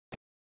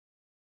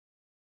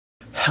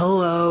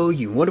Hello,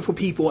 you wonderful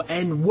people,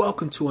 and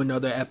welcome to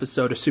another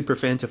episode of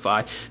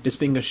Super-Fanta-Fi. This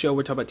being a show,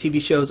 we're talking about TV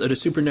shows of the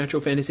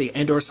supernatural, fantasy,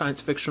 and or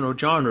science fictional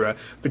genre.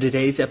 For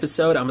today's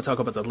episode, I'm going to talk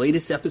about the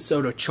latest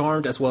episode of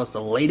Charmed, as well as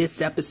the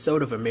latest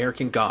episode of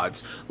American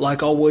Gods.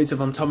 Like always, if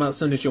I'm talking about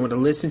something that you want to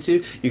listen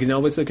to, you can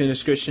always look in the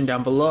description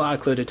down below. I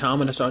clear the time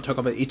when I start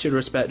talking about each of the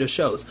respective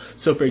shows.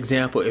 So, for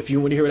example, if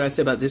you want to hear what I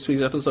say about this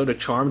week's episode of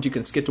Charmed, you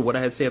can skip to what I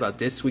had to say about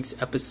this week's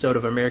episode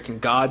of American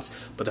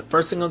Gods. But the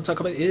first thing I'm going to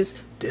talk about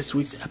is this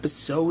week's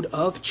episode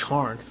of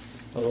Charmed.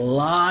 A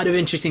lot of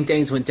interesting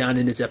things went down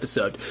in this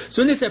episode.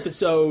 So in this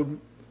episode,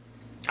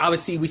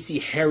 obviously we see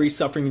Harry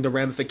suffering the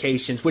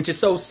ramifications, which is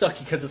so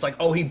sucky because it's like,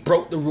 oh, he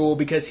broke the rule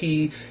because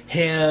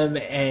him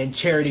and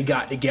Charity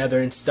got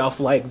together and stuff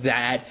like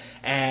that.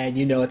 And,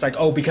 you know, it's like,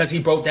 oh, because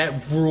he broke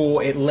that rule,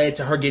 it led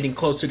to her getting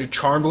close to the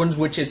Charmed Ones,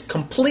 which is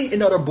complete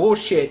and utter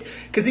bullshit.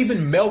 Because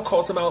even Mel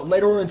calls him out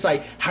later on. It's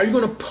like, how are you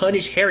going to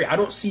punish Harry? I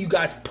don't see you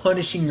guys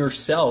punishing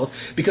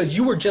yourselves, because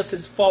you were just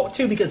as fault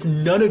too, because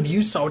none of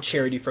you saw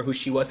Charity for who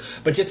she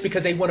was. But just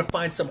because they want to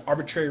find some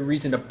arbitrary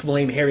reason to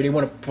blame Harry, they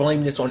want to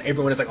blame this on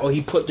everyone. It's like, oh, he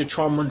put the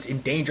Charmed Ones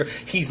in danger.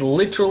 He's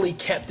literally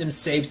kept them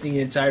safe the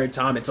entire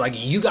time. It's like,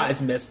 you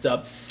guys messed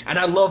up. And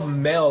I love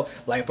Mel,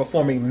 like,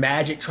 performing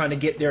magic, trying to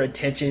get their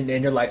attention,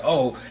 and they're like,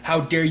 oh,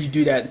 how dare you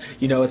do that?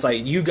 You know, it's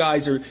like, you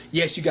guys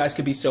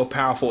could be so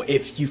powerful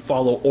if you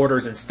follow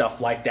orders and stuff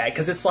like that.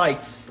 Because it's like,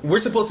 we're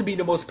supposed to be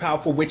the most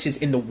powerful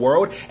witches in the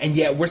world, and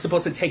yet we're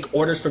supposed to take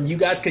orders from you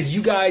guys because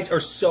you guys are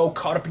so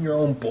caught up in your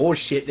own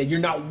bullshit that you're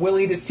not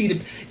willing to see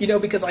the, you know,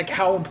 because like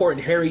how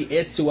important Harry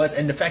is to us,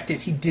 and the fact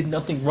is he did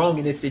nothing wrong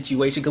in this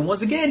situation. Because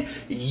once again,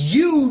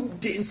 you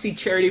didn't see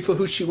Charity for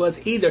who she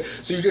was either,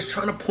 so you're just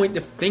trying to point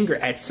the finger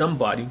at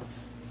somebody.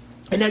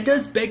 And that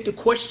does beg the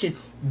question,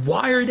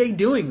 why are they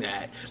doing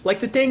that? Like,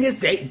 the thing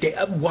is,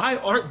 why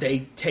aren't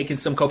they taking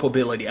some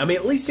culpability? I mean,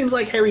 at least seems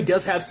like Harry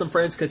does have some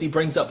friends, because he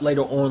brings up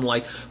later on,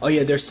 like, oh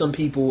yeah, there's some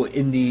people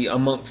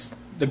amongst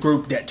the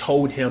group that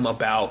told him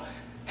about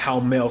how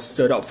Mel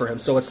stood up for him.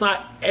 So it's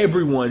not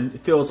everyone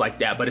feels like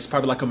that, but it's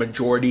probably like a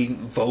majority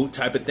vote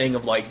type of thing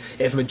of like,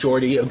 if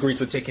majority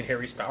agrees with taking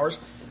Harry's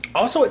powers.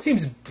 Also, it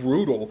seems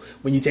brutal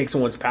when you take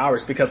someone's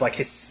powers, because like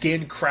his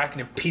skin cracked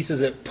and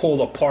pieces it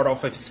pulled apart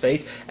off of his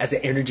face as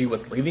the energy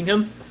was leaving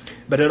him.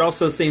 But it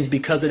also seems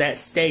because of that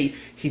state,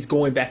 he's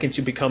going back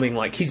into becoming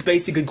like, he's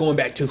basically going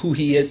back to who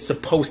he is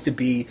supposed to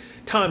be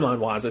timeline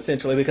wise,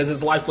 essentially, because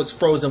his life was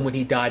frozen when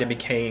he died and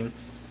became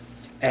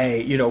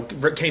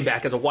came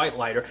back as a white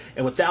lighter.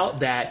 And without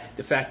that,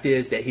 the fact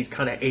is that he's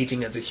kind of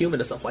aging as a human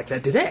and stuff like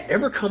that. Did that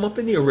ever come up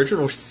in the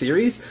original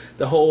series?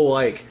 The whole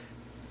like,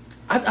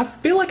 I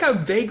feel like I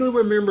vaguely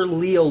remember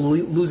Leo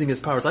losing his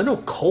powers. I know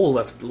Cole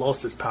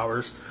lost his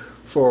powers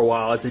for a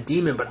while as a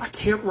demon, but I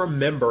can't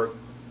remember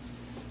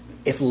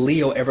if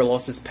Leo ever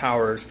lost his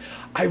powers.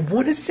 I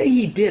want to say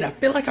he did. I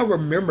feel like I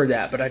remember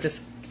that, but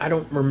I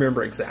don't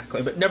remember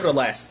exactly. But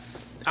nevertheless,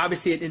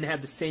 obviously it didn't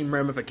have the same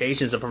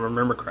ramifications if I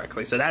remember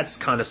correctly, so that's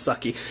kind of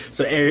sucky.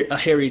 So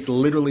Harry's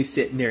literally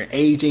sitting there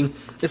aging.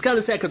 It's kind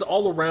of sad because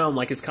all around,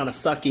 like, it's kind of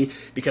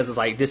sucky because it's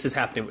like this is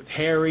happening with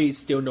Harry.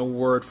 Still no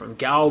word from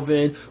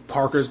Galvin.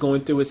 Parker's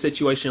going through a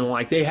situation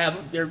like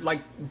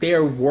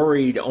they're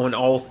worried on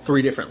all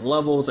three different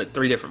levels at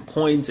three different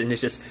points, and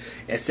it's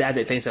sad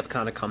that things have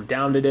kind of come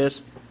down to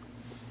this.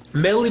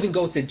 Mel even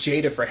goes to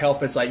Jada for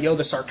help. It's like, yo,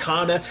 the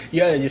Sarkana,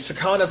 your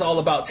Sarkana's all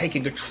about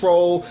taking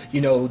control.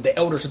 You know, the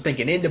elders are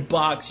thinking in the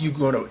box. You're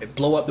going to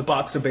blow up the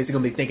box. So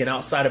basically going to be thinking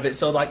outside of it.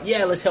 So like,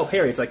 yeah, let's help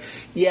Harry. It's like,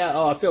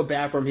 yeah, I feel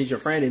bad for him. He's your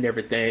friend and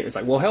everything. It's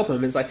like, well, help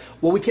him. It's like,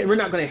 well, we're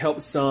not going to help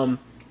some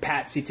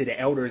patsy to the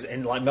elders.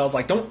 And like Mel's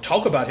like, don't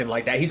talk about him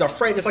like that. He's our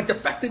friend. It's like, the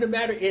fact of the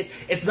matter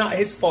is, it's not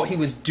his fault he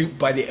was duped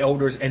by the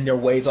elders and their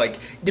ways. Like,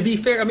 to be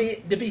fair,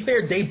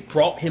 they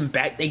brought him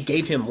back. They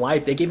gave him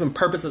life. They gave him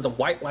purpose as a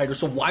white lighter.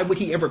 So why would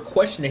he ever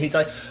question it? He's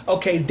like,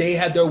 okay, they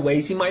have their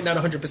ways. He might not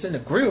 100%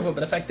 agree with it,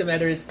 but the fact of the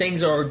matter is,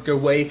 things are the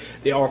way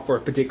they are for a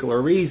particular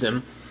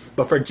reason.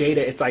 But for Jada,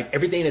 it's like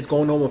everything that's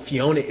going on with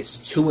Fiona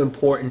is too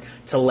important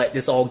to let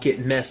this all get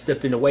messed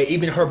up in a way.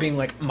 Even her being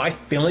like, my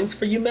feelings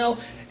for you, Mel,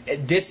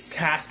 this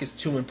task is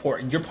too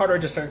important. You're part of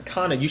just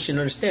kind of, you should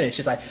understand it.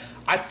 She's like,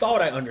 I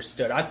thought I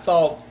understood. I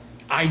thought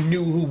I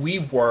knew who we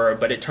were,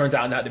 but it turns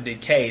out not to be the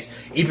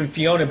case. Even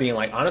Fiona being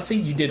like, honestly,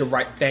 you did the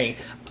right thing.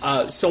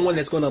 Someone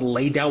that's going to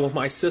lay down with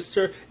my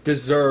sister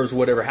deserves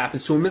whatever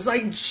happens to him. It's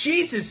like,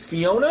 Jesus,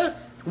 Fiona.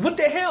 What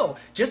the hell?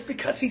 Just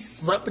because he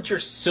slept with your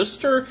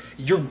sister,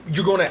 you're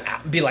gonna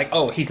be like,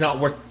 oh, he's not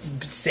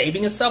worth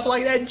saving and stuff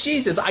like that?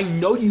 Jesus, I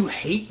know you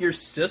hate your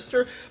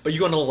sister, but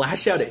you're gonna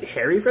lash out at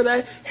Harry for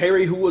that?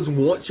 Harry, who was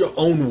once your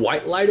own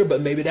white lighter,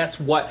 but maybe it's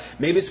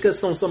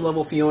because on some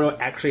level Fiona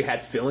actually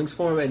had feelings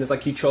for him, and it's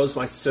like, he chose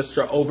my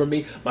sister over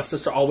me. My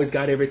sister always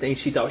got everything.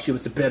 She thought she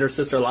was the better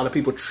sister. A lot of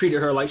people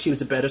treated her like she was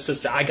the better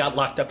sister. I got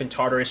locked up in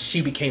Tartarus.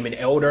 She became an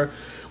elder,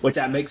 which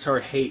that makes her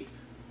hate,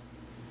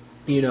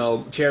 you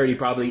know, Charity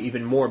probably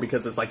even more,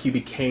 because it's like, you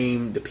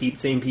became the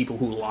same people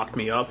who locked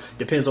me up.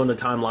 Depends on the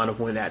timeline of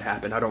when that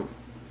happened. I don't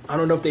I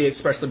don't know if they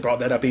expressly brought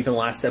that up even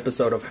last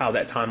episode of how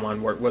that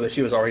timeline worked, whether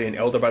she was already an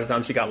elder by the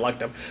time she got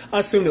locked up. I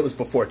assumed it was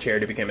before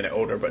Charity became an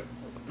elder, but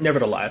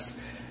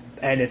nevertheless.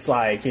 And it's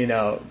like, you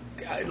know,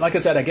 like I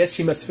said, I guess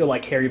she must feel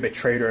like Harry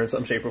betrayed her in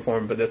some shape or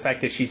form, but the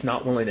fact that she's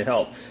not willing to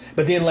help.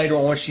 But then later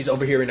on, she's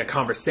over here in a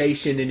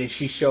conversation, and then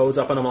she shows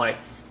up, and I'm like,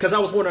 because I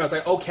was wondering, I was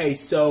like, okay,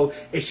 so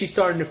is she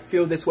starting to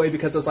feel this way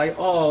because it's like,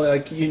 oh,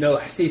 like, you know,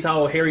 sees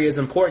how Harry is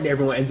important to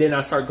everyone, and then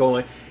I start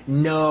going,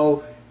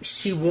 no,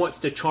 she wants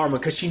the charmer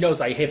because she knows,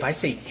 like, hey, if I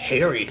say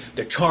Harry,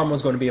 the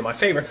charmer's going to be in my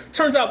favor.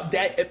 Turns out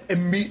that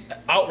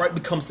outright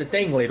becomes the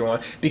thing later on,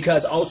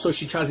 because also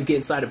she tries to get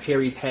inside of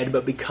Harry's head,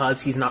 but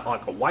because he's not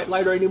like a white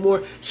lighter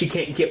anymore, she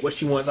can't get what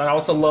she wants. I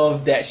also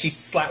love that she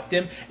slapped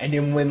him, and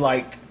then when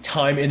like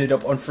time ended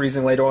up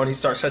unfreezing later on, he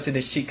starts touching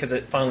his cheek because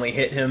it finally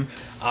hit him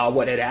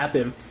what had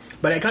happened.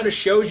 But it kind of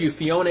shows you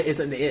Fiona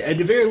isn't, at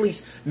the very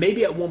least,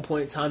 maybe at one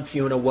point in time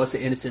Fiona was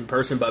an innocent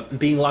person, but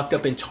being locked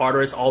up in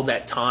Tartarus all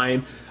that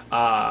time,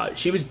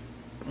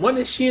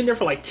 wasn't she in there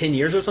for like 10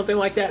 years or something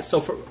like that?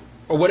 So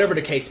or whatever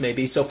the case may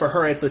be. So for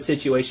her, it's a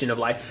situation of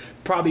like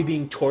probably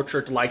being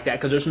tortured like that,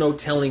 because there's no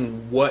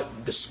telling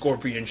what the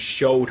Scorpion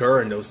showed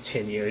her in those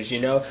 10 years, you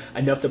know,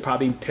 enough to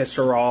probably piss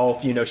her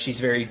off. You know, she's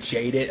very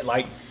jaded.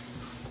 Like,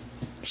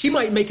 she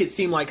might make it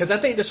seem like, because I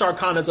think the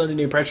Sarkana's under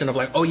the impression of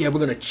like, oh yeah, we're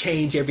gonna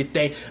change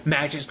everything.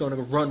 Magic's gonna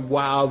run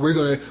wild.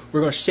 We're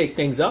gonna shake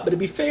things up. But to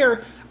be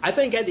fair, I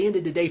think at the end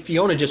of the day,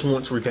 Fiona just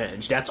wants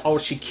revenge. That's all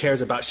she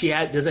cares about. She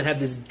doesn't have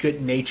this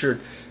good-natured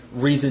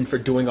reason for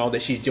doing all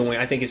that she's doing.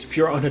 I think it's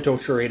pure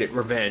unadulterated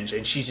revenge,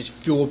 and she's just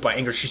fueled by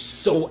anger. She's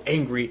so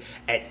angry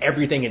at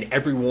everything and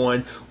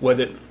everyone,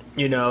 whether,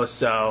 you know,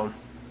 so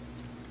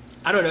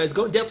I don't know. It's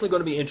definitely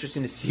going to be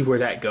interesting to see where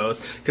that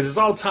goes, because this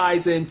all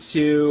ties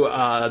into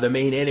the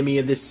main enemy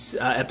of this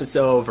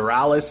episode,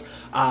 Viralis.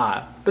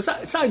 But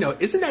side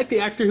note, isn't that the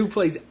actor who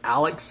plays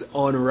Alex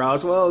on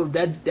Roswell?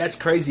 That's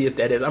crazy if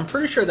that is. I'm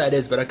pretty sure that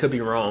is, but I could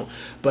be wrong.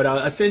 But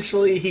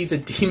essentially, he's a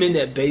demon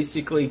that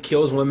basically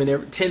kills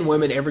 10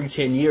 women every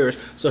 10 years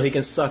so he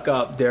can suck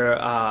up their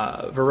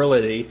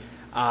virility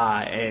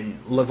and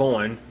live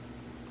on.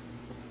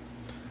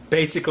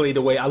 Basically,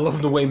 I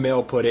love the way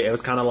Mel put it. It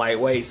was kind of like,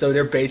 wait, so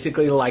they're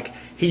basically like,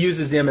 he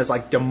uses them as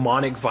like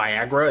demonic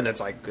Viagra, and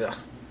it's like, ugh.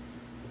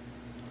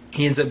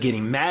 He ends up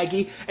getting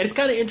Maggie, and it's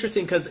kind of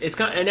interesting because it's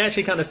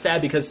actually kind of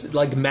sad, because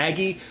like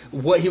Maggie,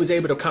 what he was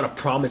able to kind of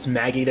promise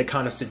Maggie to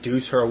kind of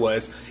seduce her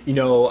was, you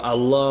know, a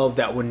love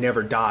that would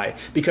never die,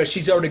 because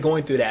she's already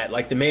going through that.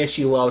 Like, the man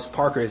she loves,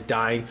 Parker, is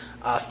dying.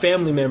 A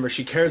family member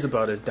she cares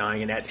about is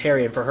dying, and that's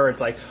Harry. And for her,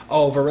 it's like,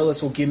 oh,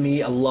 Virilis will give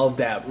me a love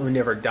that will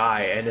never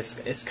die. And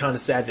it's kind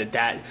of sad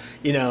that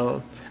you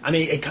know, I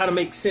mean, it kind of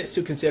makes sense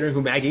to considering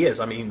who Maggie is.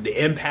 I mean, the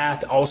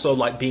empath, also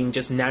like being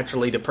just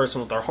naturally the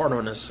person with their heart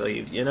on their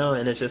sleeve, you know?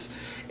 And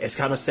it's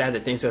kind of sad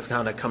that things have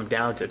kind of come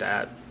down to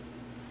that.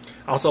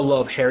 I also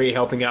love Harry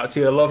helping out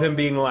too. I love him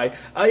being like,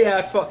 oh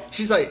yeah,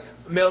 she's like,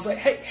 Mel's like,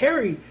 hey,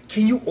 Harry,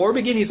 can you orb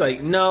again? He's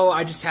like, no,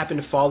 I just happened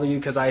to follow you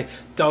because I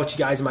thought you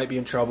guys might be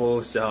in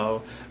trouble.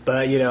 So,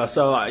 but, you know,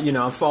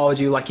 I followed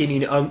you like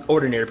any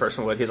ordinary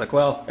person would. He's like,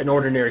 well, an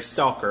ordinary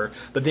stalker.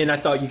 But then I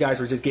thought you guys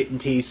were just getting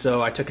tea,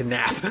 so I took a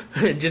nap.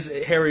 And just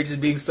Harry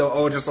just being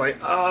so, just like,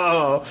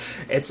 oh.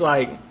 It's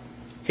like,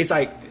 he's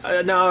like,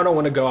 no, I don't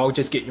want to go. I'll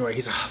just get you away.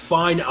 He's like,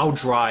 fine, I'll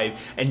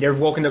drive. And they're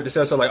walking up the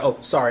stairs, so like, oh,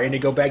 sorry. And they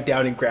go back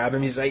down and grab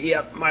him. He's like,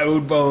 yep, my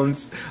old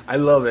bones. I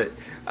love it.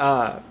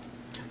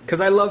 Because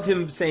I loved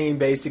him saying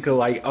basically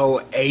like,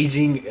 oh,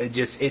 aging,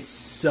 it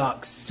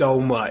sucks so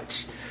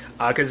much.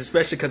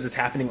 Especially because it's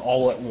happening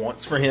all at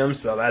once for him,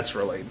 so that's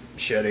really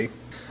shitty.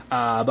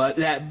 But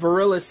that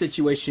Virilis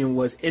situation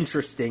was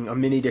interesting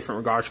on many different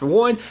regards. For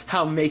one,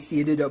 how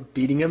Macy ended up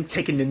beating him,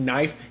 taking the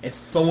knife and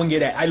throwing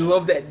it at. I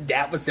love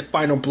that was the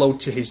final blow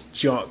to his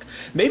junk.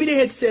 Maybe they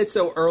had said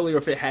so earlier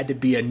if it had to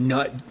be a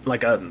nut,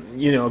 like a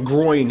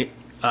groin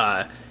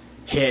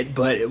hit,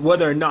 but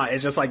whether or not,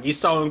 it's just like you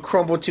saw him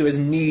crumble to his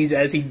knees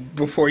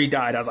before he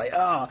died. I was like,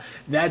 oh,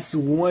 that's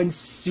one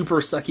super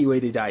sucky way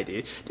to die,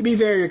 dude. To be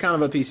fair, you're kind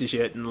of a piece of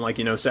shit and like,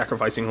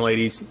 sacrificing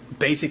ladies,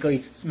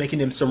 basically making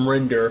them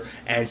surrender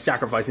and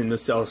sacrificing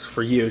themselves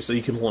for you so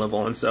you can live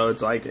on. So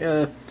it's like,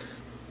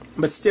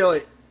 but still,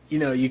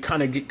 you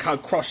kind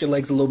of cross your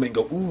legs a little bit and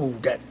go, ooh,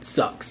 that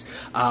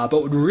sucks. But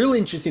the really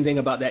interesting thing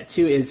about that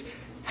too is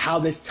how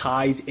this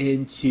ties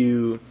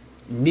into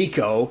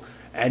Nico.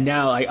 And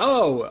now, like,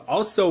 oh,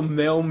 also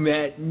Mel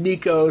met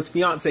Nico's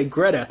fiance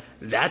Greta.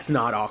 That's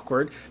not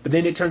awkward. But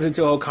then it turns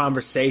into a whole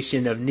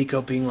conversation of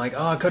Nico being like,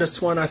 oh, I could have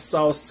sworn I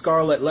saw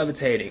Scarlet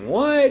levitating.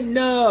 What?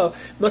 No.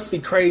 Must be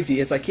crazy.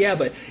 It's like, yeah,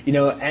 but,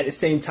 at the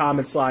same time,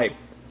 it's like,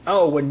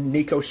 oh, when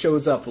Nico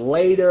shows up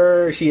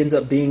later, she ends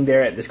up being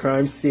there at this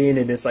crime scene,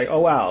 and it's like, oh,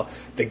 wow,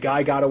 the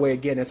guy got away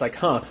again. It's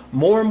like,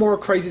 more and more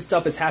crazy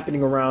stuff is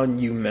happening around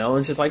you, Mel.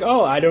 And she's like,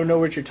 oh, I don't know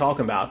what you're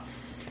talking about.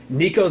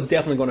 Nico's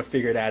definitely going to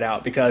figure that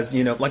out because,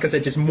 like I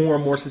said, just more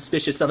and more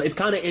suspicious stuff. It's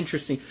kind of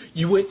interesting.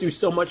 You went through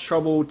so much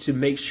trouble to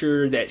make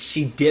sure that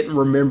she didn't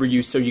remember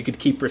you so you could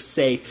keep her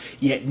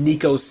safe, yet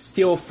Nico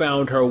still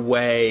found her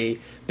way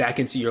back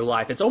into your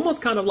life. It's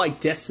almost kind of like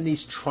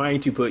destiny's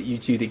trying to put you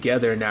two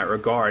together in that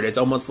regard. It's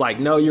almost like,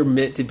 no, you're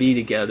meant to be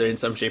together in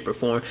some shape or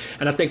form.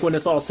 And I think when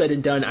it's all said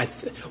and done,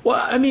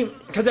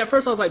 because at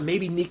first I was like,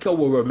 maybe Nico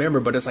will remember,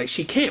 but it's like,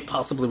 she can't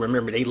possibly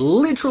remember. They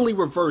literally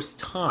reverse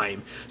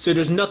time, so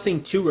there's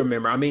nothing to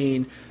remember. I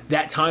mean,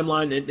 that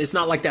timeline, it's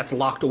not like that's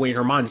locked away in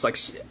her mind. It's like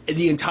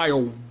the entire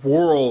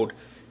world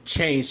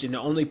changed, and the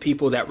only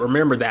people that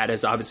remember that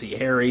is obviously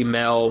Harry,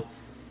 Mel,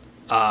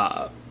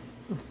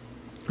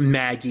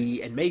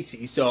 Maggie, and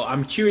Macy. So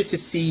I'm curious to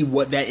see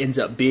what that ends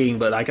up being.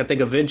 But like, I think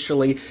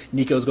eventually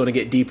Nico's going to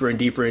get deeper and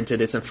deeper into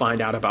this and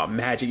find out about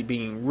magic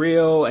being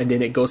real. And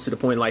then it goes to the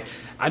point, like,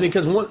 I mean,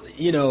 because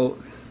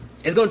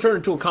it's going to turn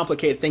into a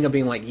complicated thing of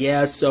being like,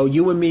 yeah, so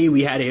you and me,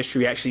 we had a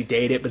history, actually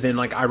dated, but then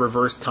like I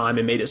reversed time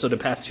and made it so the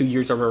past 2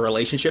 years of our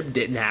relationship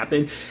didn't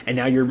happen, and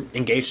now you're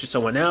engaged to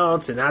someone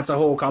else, and that's a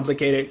whole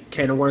complicated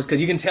can of worms.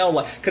 Because you can tell,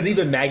 like, because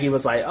even Maggie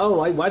was like, oh,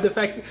 like, why the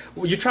fact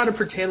you're trying to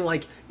pretend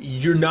like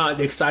you're not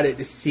excited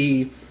to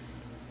see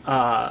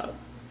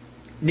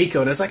Nico,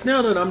 and it's like,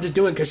 no, I'm just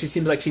doing it because she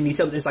seems like she needs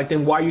something. It's like,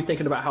 then why are you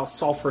thinking about how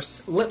soft her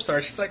lips are?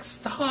 She's like,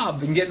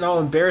 stop, and getting all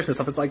embarrassed and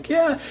stuff. It's like,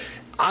 yeah,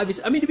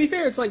 obviously. I mean, to be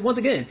fair, it's like, once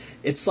again,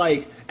 it's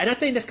like, and I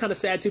think that's kind of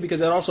sad too,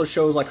 because it also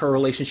shows like her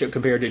relationship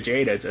compared to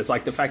Jada. It's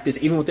like, the fact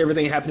is, even with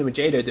everything happening with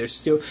Jada, there's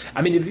still,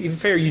 I mean, to be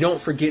fair, you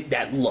don't forget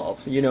that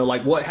love,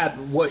 like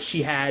what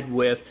she had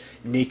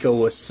with Nico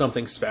was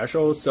something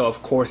special. So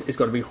of course it's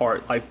going to be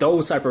hard, like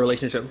those type of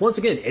relationships. Once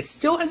again, it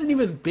still hasn't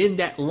even been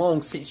that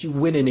long since you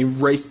went and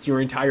erased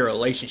your entire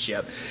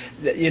relationship,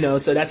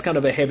 so that's kind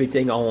of a heavy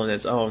thing all on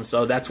its own.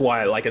 So that's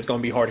why, like, it's going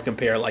to be hard to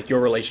compare like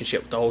your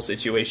relationship with the whole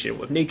situation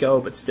with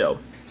Nico, but still.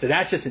 So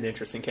that's just an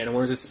interesting can of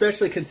worms,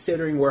 especially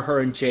considering where her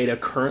and Jada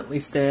currently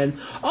stand.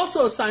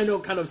 Also, a side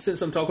note, kind of,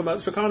 since I'm talking about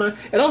this Arcana,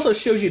 it also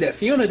shows you that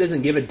Fiona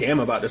doesn't give a damn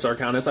about this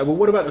Arcana. It's like, well,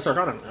 what about this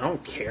Arcana? I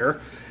don't care.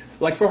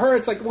 Like, for her,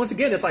 it's like, once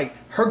again, it's like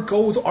her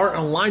goals aren't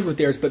aligned with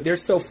theirs, but they're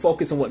so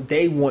focused on what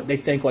they want, they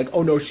think like,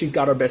 oh no, she's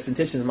got our best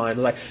intentions in mind.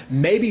 Like,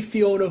 maybe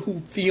Fiona, who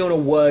Fiona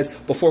was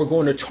before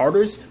going to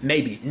Tartarus,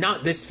 maybe.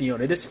 Not this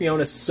Fiona. This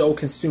Fiona is so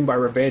consumed by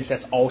revenge,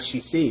 that's all she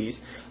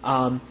sees.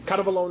 Kind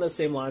of along those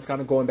same lines, kind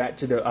of going back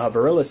to the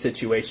Varela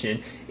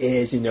situation,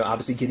 is,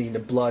 obviously getting the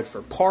blood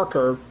for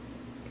Parker.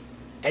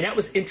 And that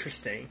was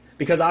interesting,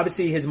 because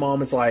obviously his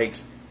mom is like,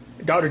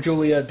 Dr.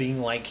 Julia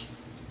being like,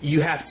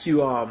 you have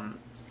to,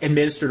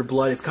 administer the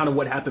blood. It's kind of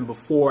what happened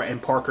before, and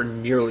Parker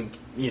nearly,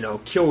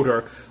 killed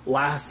her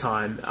last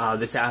time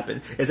this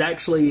happened. Is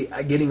actually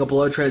getting a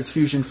blood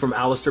transfusion from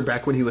Alistair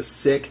back when he was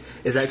sick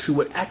is actually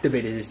what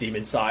activated his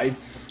demon side.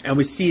 And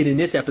we see it in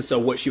this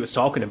episode, what she was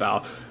talking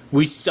about.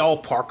 We saw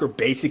Parker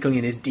basically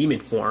in his demon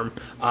form,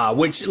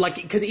 which, like,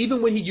 because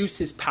even when he used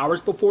his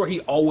powers before, he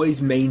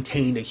always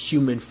maintained a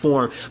human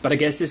form. But I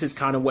guess this is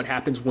kind of what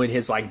happens when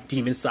his, like,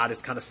 demon side is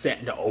kind of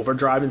set into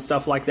overdrive and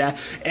stuff like that.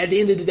 At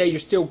the end of the day, you're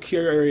still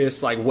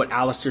curious, like, what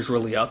Alistair's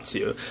really up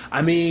to.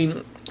 I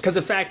mean, because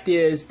the fact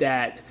is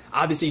that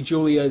obviously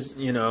Julia's,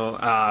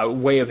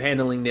 way of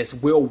handling this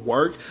will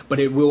work, but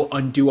it will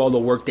undo all the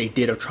work they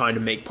did of trying to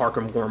make Parker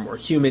more and more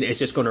human. It's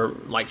just going to,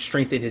 like,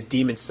 strengthen his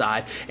demon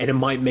side, and it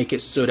might make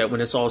it so that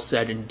when it's all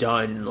said and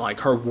done,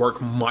 like, her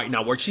work might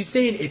not work. She's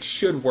saying it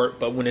should work,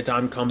 but when the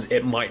time comes,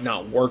 it might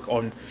not work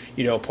on,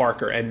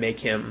 Parker and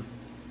make him,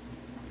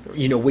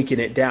 weaken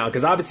it down.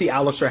 Because obviously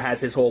Alistair has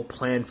his whole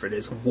plan for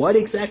this. What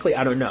exactly?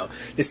 I don't know.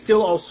 It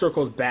still all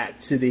circles back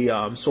to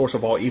the source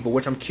of all evil,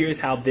 which I'm curious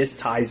how this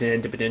ties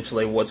into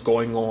potentially what's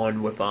going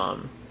on with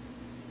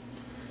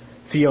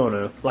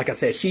Fiona. Like I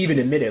said, she even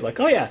admitted, like,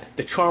 oh yeah,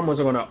 the charm ones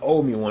are going to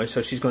owe me one,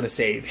 so she's going to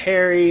save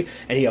Harry,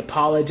 and he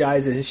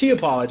apologizes, and she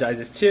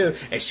apologizes too,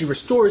 and she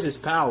restores his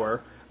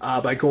power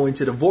by going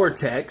to the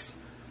vortex.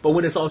 But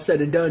when it's all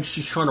said and done,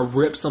 she's trying to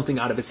rip something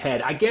out of his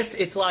head. I guess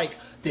it's like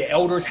the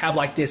elders have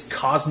like this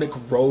cosmic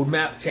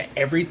roadmap to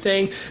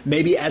everything.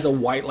 Maybe as a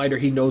white lighter,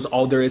 he knows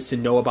all there is to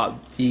know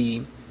about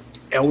the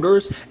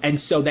elders, and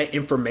so that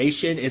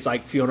information is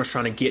like Fiona's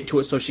trying to get to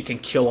it so she can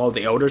kill all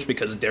the elders,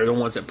 because they're the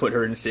ones that put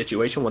her in the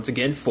situation. Once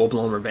again,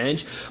 full-blown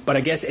revenge. But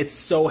I guess it's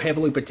so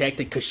heavily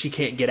protected because she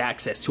can't get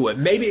access to it.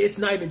 Maybe it's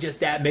not even just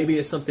that. Maybe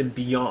it's something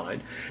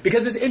beyond,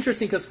 because it's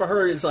interesting, because for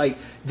her, it's like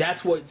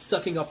that's what's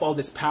sucking up all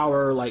this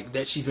power, like,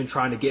 that she's been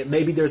trying to get.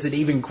 Maybe there's an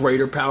even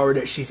greater power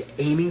that she's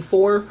aiming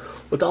for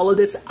with all of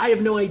this. I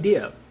have no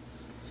idea.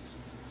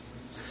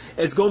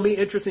 It's going to be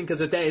interesting, because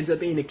if that ends up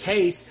being the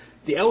case,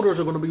 the elders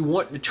are going to be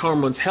wanting the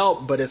charm one's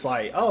help, but it's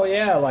like, oh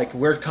yeah, like,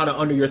 we're kind of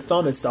under your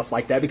thumb and stuff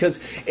like that.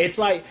 Because it's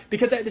like,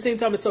 because at the same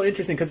time, it's so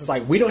interesting, because it's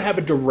like, we don't have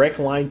a direct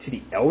line to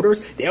the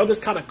elders. The elders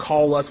kind of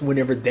call us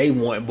whenever they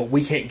want, but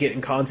we can't get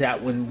in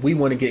contact when we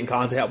want to get in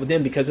contact with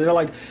them, because they're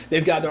like,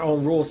 they've got their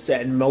own rules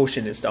set in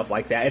motion and stuff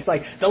like that. It's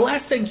like, the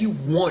last thing you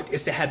want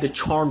is to have the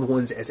charmed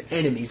ones as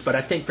enemies. But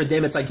I think for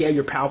them, it's like, yeah,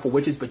 you're powerful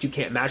witches, but you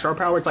can't match our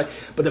power. It's like,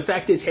 but the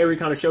fact is, Harry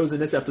kind of shows in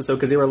this episode,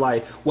 because they were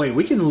like, wait,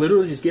 we can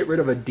literally just get rid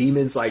of a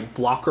demon's, like, like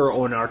block her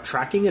on our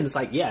tracking, and it's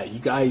like, yeah, you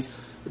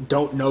guys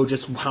don't know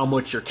just how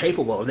much you're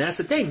capable. And that's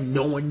the thing.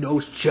 No one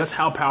knows just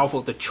how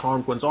powerful the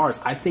Charmed Ones are.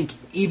 I think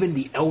even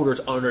the elders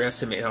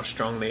underestimate how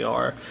strong they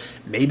are.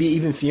 Maybe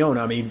even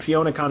Fiona. I mean,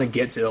 Fiona kind of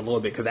gets it a little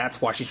bit because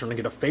that's why she's trying to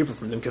get a favor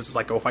from them, because it's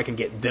like, oh, if I can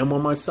get them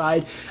on my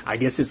side, I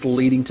guess it's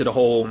leading to the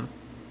whole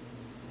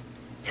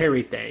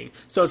Harry thing.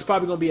 So it's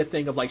probably going to be a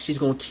thing of like she's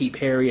going to keep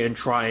Harry and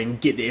try and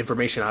get the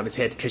information out of his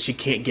head because she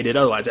can't get it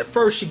otherwise. At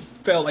first she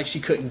felt like she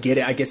couldn't get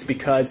it, I guess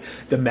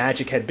because the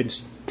magic had been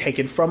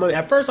taken from him.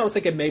 At first I was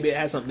thinking maybe it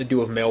has something to do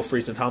with male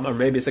freezing time, or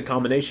maybe it's a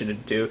combination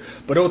of the two.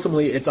 But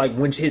ultimately it's like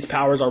when his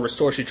powers are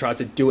restored, she tries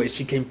to do it.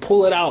 She can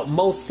pull it out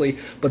mostly,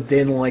 but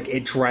then like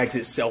it drags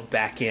itself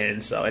back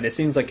in. So, and it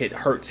seems like it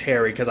hurts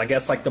Harry because I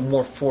guess like the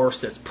more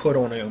force that's put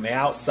on him on the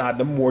outside,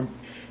 the more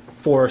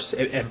force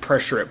and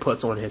pressure it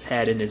puts on his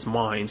head and his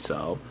mind.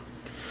 So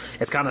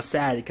it's kind of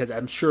sad because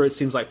I'm sure it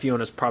seems like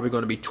Fiona's probably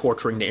going to be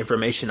torturing the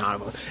information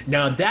out of him.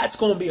 Now that's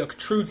going to be a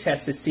true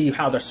test to see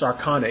how the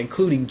Sarkana,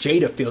 including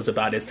Jada, feels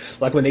about this.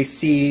 Like when they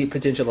see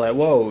potential, like,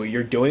 whoa,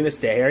 you're doing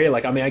this to Harry?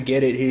 Like, I mean, I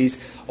get it,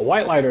 he's a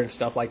white lighter and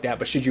stuff like that,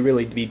 but should you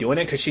really be doing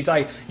it? Because she's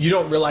like, you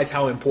don't realize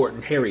how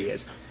important Harry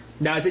is.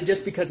 Now, is it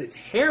just because it's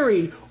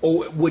Harry,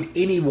 or would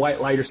any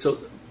white lighter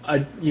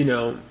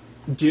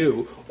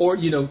do? Or,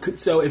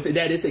 so if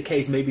that is the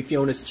case, maybe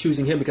Fiona's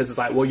choosing him because it's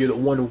like, well, you're the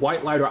one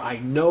white lighter I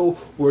know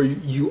where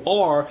you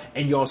are,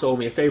 and you also owe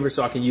me a favor,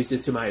 so I can use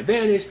this to my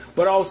advantage,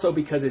 but also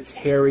because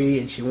it's Harry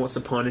and she wants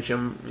to punish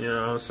him,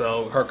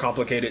 so her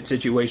complicated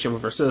situation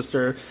with her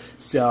sister.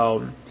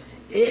 So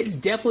it's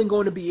definitely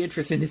going to be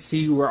interesting to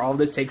see where all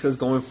this takes us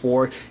going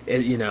forward.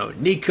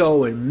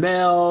 Nico and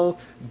Mel,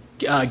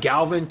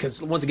 Galvin, because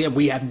once again,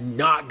 we have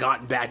not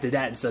gotten back to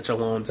that in such a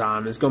long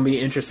time. It's going to be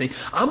interesting.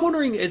 I'm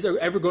wondering, is there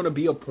ever going to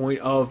be a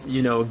point of,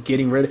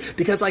 getting rid of,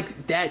 because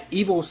like that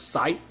evil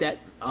sight that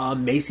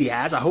Macy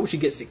has, I hope she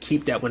gets to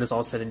keep that when it's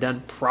all said and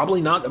done.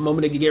 Probably not. The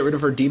moment they can get rid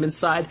of her demon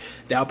side,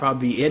 that'll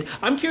probably be it.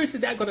 I'm curious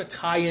if that's going to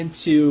tie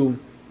into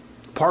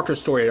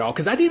Parker's story at all,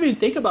 because I didn't even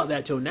think about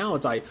that till now.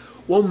 It's like,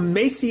 well,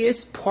 Macy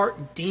is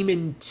part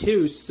demon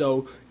too,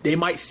 so they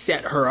might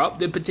set her up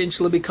to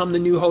potentially become the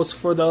new host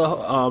for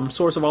the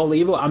source of all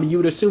evil. I mean, you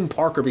would assume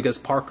Parker, because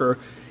Parker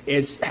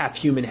is half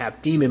human,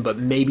 half demon, but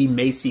maybe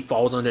Macy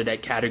falls under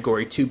that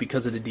category too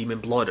because of the demon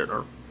blood in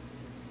her.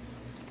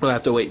 We'll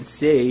have to wait and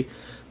see.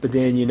 But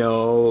then,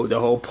 the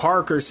whole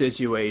Parker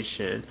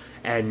situation,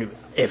 and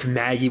if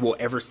Maggie will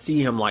ever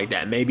see him like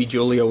that. Maybe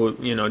Julia will,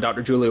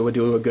 Dr. Julia will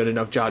do a good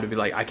enough job to be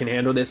like, I can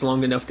handle this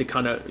long enough to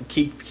kind of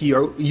keep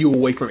you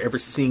away from ever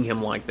seeing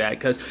him like that.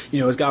 Because,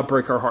 it's got to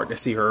break her heart to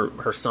see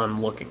her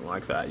son looking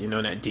like that, in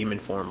that demon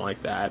form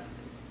like that.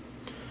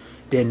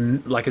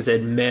 Then, like I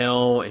said,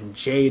 Mel and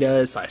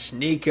Jada /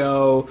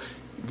 Nico.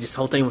 This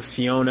whole thing with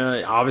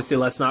Fiona. Obviously,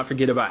 let's not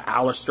forget about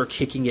Alistair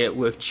kicking it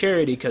with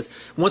Charity,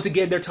 because once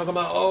again, they're talking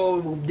about,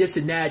 oh, this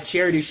and that.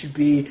 Charity should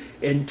be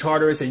in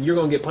Tartarus, and you're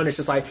going to get punished.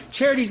 It's like,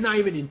 Charity's not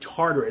even in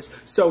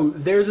Tartarus. So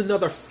there's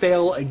another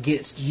fail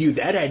against you.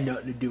 That had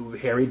nothing to do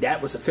with Harry.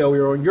 That was a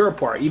failure on your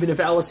part. Even if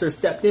Alistair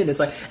stepped in,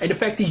 it's like, and the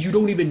fact is you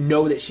don't even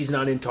know that she's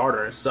not in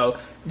Tartarus. So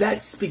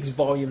that speaks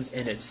volumes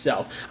in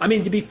itself. I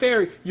mean, to be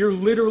fair, you're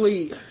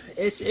literally...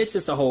 It's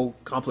just a whole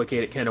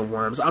complicated can of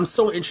worms. I'm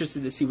so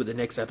interested to see what the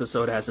next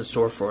episode has in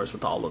store for us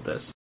with all of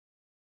this.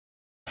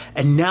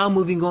 And now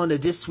moving on to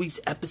this week's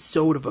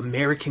episode of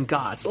American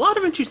Gods. A lot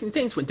of interesting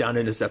things went down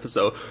in this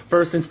episode.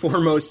 First and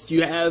foremost,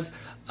 you have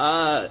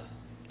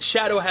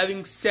Shadow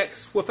having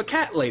sex with a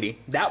cat lady.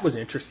 That was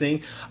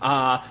interesting.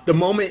 The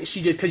moment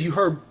she just, because you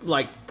heard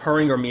like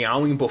purring or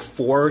meowing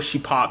before she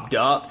popped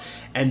up,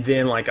 and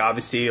then like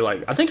obviously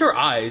like I think her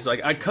eyes,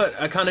 like I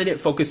kind of didn't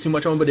focus too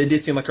much on, but it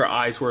did seem like her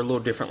eyes were a little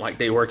different, like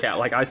they were cat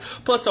like eyes.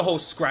 Plus the whole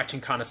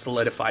scratching kind of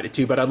solidified it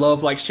too. But I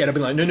love like Shadow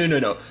being like,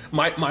 no,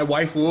 my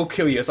wife will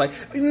kill you. It's like,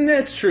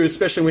 that's true,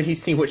 especially when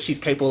he's seen what she's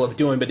capable of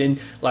doing. But then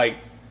like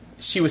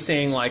she was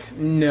saying like,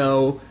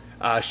 no,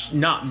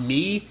 not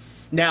me.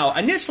 Now,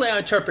 initially I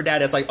interpret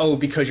that as like, oh,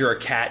 because you're a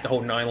cat, the whole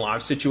 9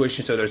 lives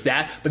situation, so there's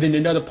that. But then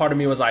another part of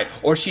me was like,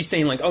 or she's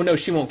saying like, oh no,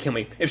 she won't kill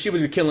me. If she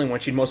was killing one,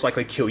 she'd most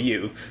likely kill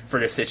you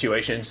for this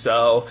situation.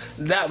 So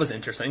that was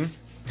interesting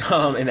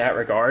in that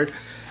regard.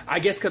 I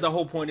guess because the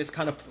whole point is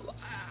kind of,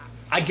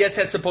 I guess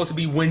that's supposed to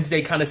be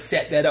Wednesday, kind of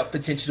set that up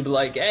potentially to be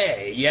like,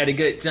 hey, you had a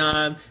good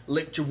time,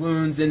 licked your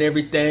wounds and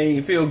everything,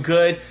 you feel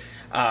good.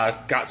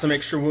 Got some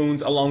extra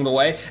wounds along the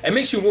way. It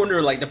makes you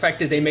wonder, like, the fact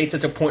is they made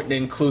such a point to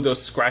include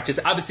those scratches.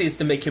 Obviously, it's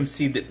to make him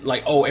see that,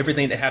 like, oh,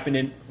 everything that happened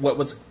in what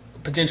was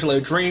potentially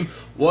a dream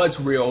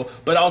was real,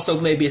 but also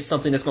maybe it's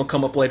something that's going to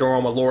come up later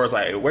on with Laura's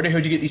like, where the hell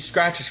did you get these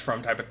scratches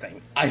from type of thing.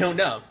 I don't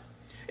know.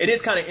 It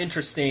is kind of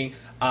interesting.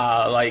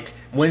 Like,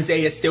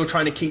 Wednesday is still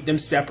trying to keep them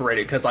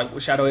separated because, like,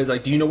 Shadow is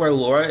like, do you know where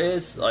Laura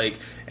is? Like,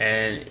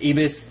 and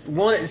Ibis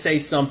wanted to say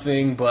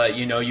something, but,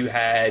 you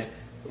had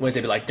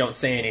Wednesday be like, don't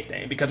say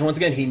anything, because once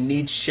again he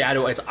needs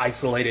Shadow as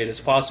isolated as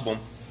possible.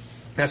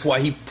 That's why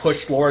he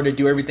pushed Laura to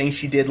do everything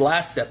she did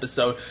last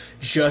episode,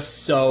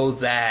 just so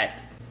that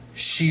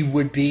she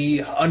would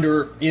be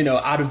under,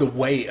 out of the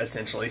way,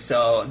 essentially.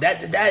 So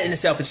that in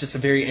itself is just a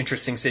very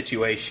interesting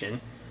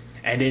situation.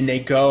 And then they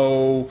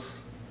go,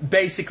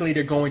 basically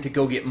they're going to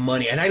go get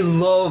money. And I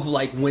love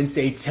like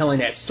Wednesday telling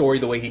that story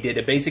the way he did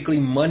it. Basically,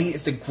 money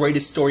is the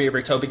greatest story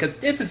ever told, because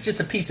this is just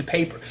a piece of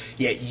paper.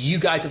 Yet you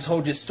guys have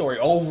told this story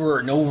over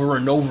and over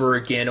and over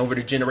again over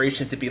the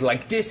generations to be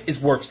like, this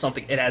is worth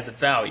something, it has a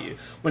value.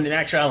 When in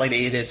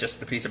actuality, it is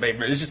just a piece of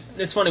paper.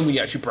 It's funny when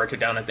you actually break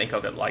it down and think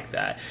of it like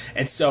that.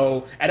 And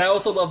I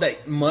also love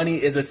that money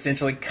is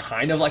essentially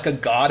kind of like a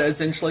god,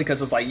 essentially,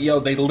 because it's like,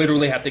 they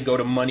literally have to go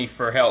to money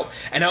for help.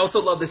 And I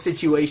also love the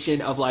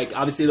situation of like,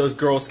 obviously those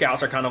Girl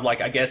Scouts are kind of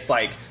like, I guess,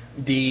 like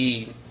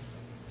the,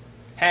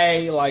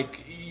 hey,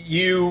 like,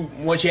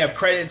 once you have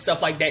credit and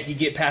stuff like that, you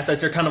get past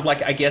us. They're kind of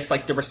like, I guess,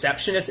 like the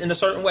receptionists in a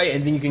certain way,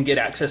 and then you can get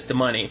access to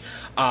money.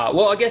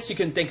 Well, I guess you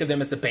can think of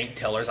them as the bank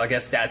tellers. I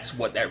guess that's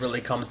what that really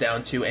comes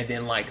down to. And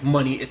then, like,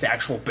 money is the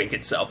actual bank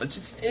itself. It's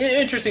just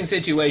an interesting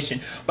situation,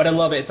 but I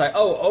love it. It's like,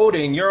 oh,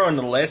 Odin, you're on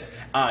the list.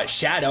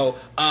 Shadow,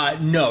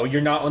 no,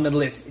 you're not on the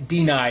list.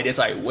 Denied. It's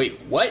like,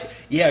 wait,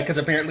 what? Yeah, because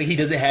apparently he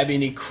doesn't have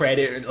any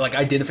credit, like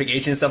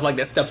identification and stuff like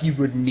that, stuff you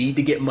would need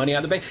to get money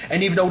out of the bank.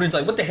 And even Odin's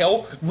like, what the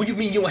hell? What do you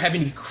mean you don't have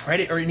any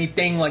credit or anything?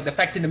 Like, the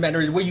fact of the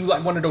matter is, were you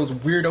like one of those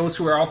weirdos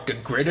who are off the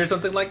grid or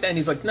something like that? And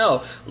he's like,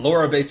 no,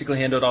 Laura basically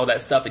handled all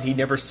that stuff and he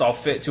never saw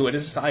fit to it.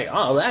 It's just like,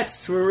 oh,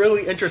 that's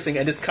really interesting,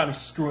 and it's kind of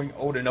screwing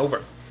Odin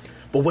over.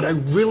 But what I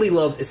really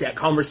love is that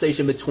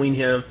conversation between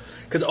him,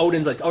 because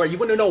Odin's like, all right, you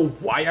want to know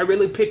why I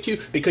really picked you?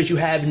 Because you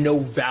have no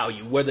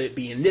value, whether it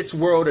be in this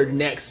world or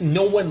next.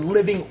 No one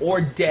living or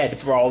dead,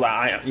 for all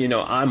that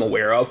I'm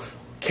aware of,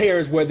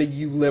 cares whether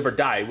you live or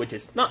die, which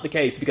is not the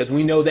case, because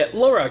we know that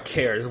Laura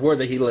cares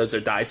whether he lives or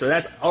dies. So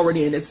that's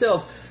already in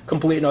itself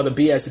complete and all the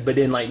BS. But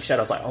then, like,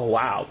 Shadow's like, oh,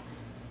 wow.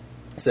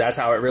 So that's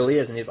how it really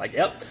is. And he's like,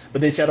 yep.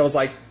 But then Shadow's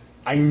like,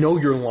 I know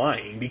you're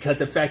lying, because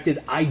the fact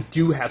is I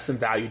do have some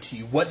value to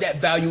you. What that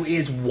value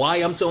is, why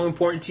I'm so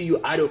important to you,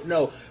 I don't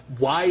know.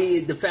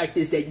 Why the fact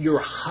is that you're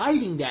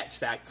hiding that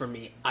fact from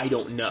me, I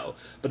don't know.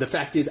 But the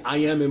fact is I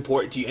am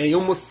important to you. And you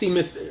almost see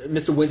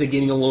Mr. Wizard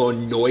getting a little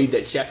annoyed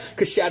that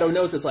because Shadow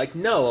knows it's like,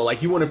 no,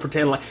 like, you want to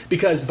pretend like,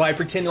 because by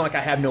pretending like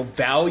I have no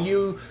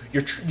value,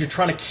 you're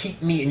trying to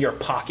keep me in your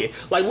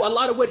pocket. Like, a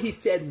lot of what he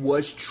said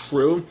was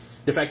true.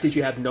 The fact that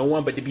you have no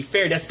one, but to be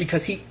fair, that's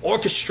because he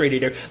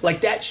orchestrated it.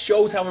 Like, that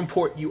shows how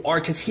important you are,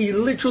 because he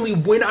literally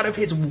went out of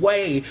his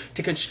way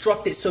to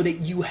construct it so that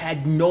you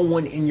had no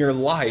one in your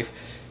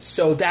life.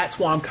 So that's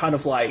why I'm kind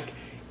of like,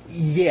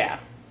 yeah.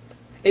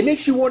 It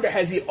makes you wonder,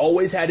 has he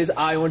always had his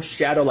eye on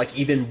Shadow, like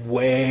even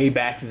way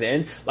back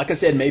then? Like I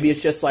said, maybe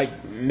it's just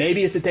like, maybe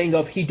it's the thing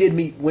of he did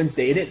meet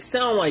Wednesday. It didn't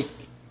sound like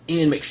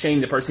Ian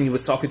McShane, the person he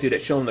was talking to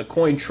that showed him the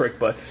coin trick,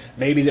 but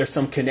maybe there's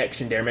some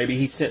connection there. Maybe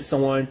he sent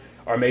someone,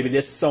 or maybe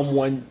this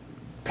someone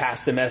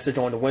passed the message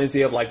on to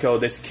Wednesday of like, oh,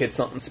 this kid's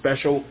something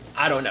special.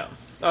 I don't know.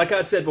 Like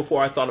I said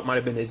before, I thought it might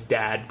have been his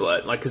dad,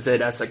 but like I said,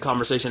 that's a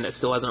conversation that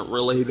still hasn't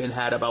really been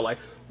had about like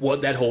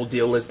what that whole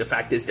deal is. The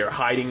fact is they're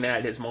hiding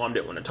that. His mom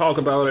didn't want to talk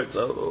about it,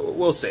 so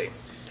we'll see.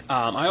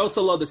 I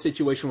also love the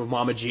situation with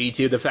Mama G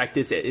too. The fact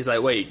is, it's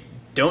like, wait,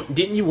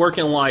 didn't you work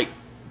in like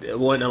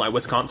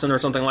Wisconsin or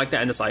something like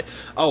that? And it's like,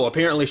 oh,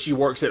 apparently she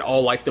works at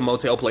all like the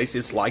motel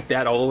places like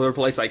that all over the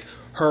place. Like,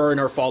 her and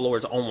her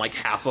followers own like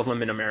half of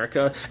them in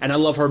America. And I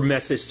love her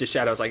message to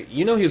Shadow. It's like,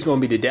 he was going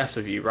to be the death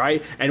of you,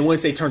 right? And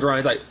once they turned around,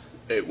 he's like,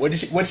 what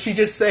did she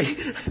just say?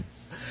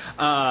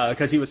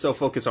 Because he was so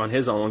focused on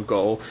his own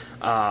goal.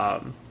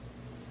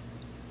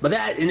 But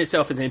that in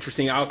itself is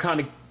interesting. I'll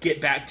kind of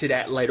get back to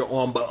that later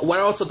on. But what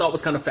I also thought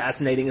was kind of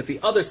fascinating is the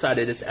other side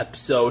of this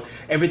episode,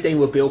 everything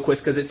with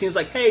Bilquis, because it seems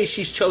like, hey,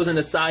 she's chosen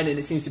a side, and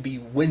it seems to be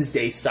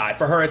Wednesday's side.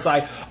 For her, it's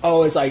like,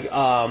 oh, it's like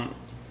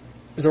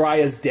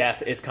Zariah's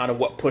death is kind of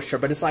what pushed her.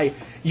 But it's like,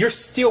 you're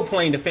still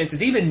playing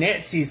defenses. Even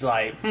Nancy's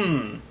like,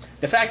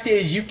 the fact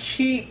is you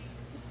keep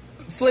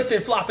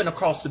flipping, flopping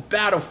across the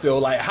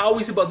battlefield. Like, how are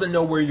we supposed to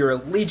know where your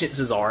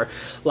allegiances are?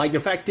 Like,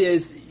 the fact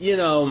is,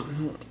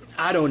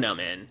 I don't know,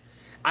 man.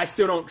 I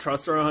still don't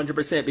trust her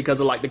 100% because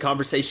of like the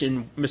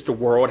conversation Mr.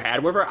 World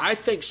had with her. I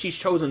think she's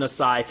chosen a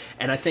side,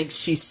 and I think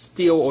she's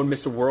still on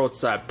Mr.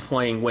 World's side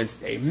playing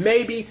Wednesday.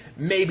 Maybe,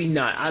 maybe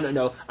not. I don't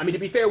know. I mean, to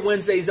be fair,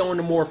 Wednesday's on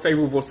the more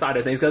favorable side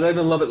of things, because I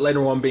even love it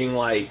later on being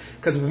like,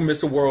 because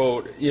Mr.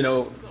 World,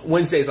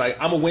 Wednesday's like,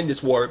 I'm gonna win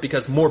this war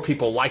because more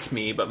people like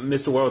me, but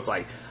Mr. World's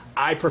like,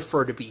 I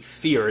prefer to be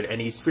feared,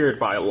 and he's feared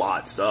by a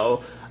lot.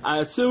 So I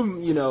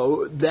assume,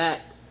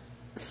 that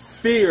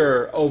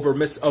fear of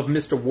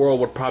Mr. World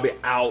would probably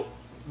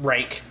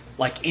outrank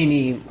like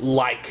any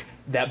like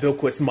that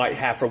Bilquis might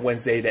have for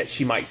Wednesday, that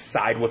she might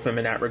side with him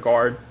in that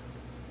regard.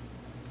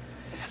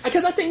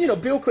 Because I think,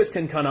 Bilquis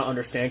can kind of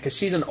understand, because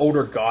she's an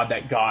older god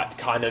that got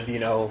kind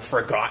of,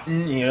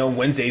 forgotten.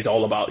 Wednesday's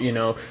all about,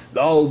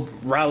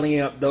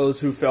 rallying up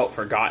those who felt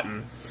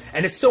forgotten.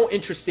 And it's so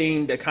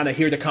interesting to kind of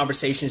hear the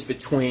conversations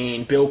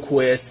between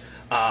Bilquis,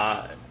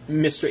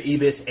 Mr.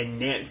 Ibis and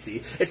Nancy,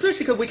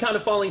 especially because we kind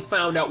of finally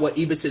found out what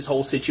Ibis's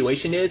whole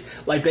situation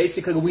is. Like,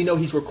 basically, we know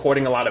he's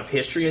recording a lot of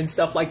history and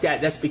stuff like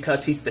that. That's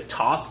because he's the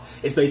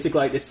Thoth. It's basically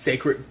like this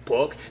sacred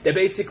book that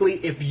basically,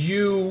 if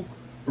you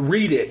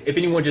read it, if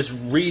anyone just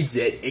reads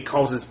it, it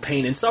causes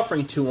pain and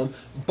suffering to them.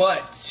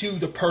 But to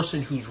the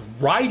person who's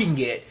writing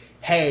it,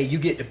 hey, you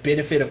get the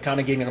benefit of kind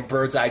of getting a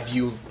bird's eye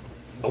view of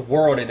the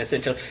world, and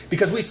essentially,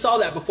 because we saw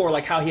that before,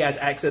 like how he has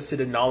access to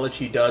the knowledge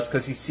he does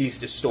because he sees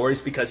the stories,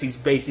 because he's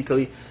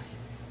basically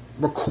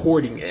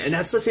recording it. And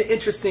that's such an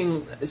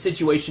interesting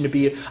situation to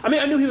be. I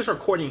mean, I knew he was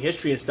recording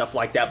history and stuff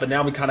like that, but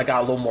now we kind of got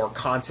a little more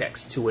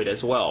context to it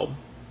as well.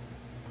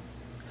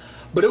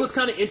 But it was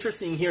kind of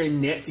interesting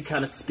hearing Nancy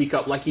kind of speak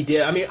up like he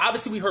did. I mean,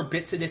 obviously we heard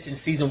bits of this in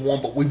season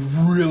 1, but we've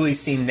really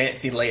seen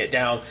Nancy lay it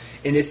down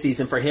in this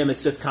season. For him,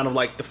 it's just kind of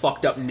like the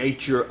fucked up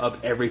nature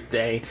of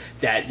everything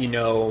that, you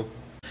know,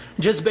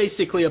 just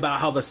basically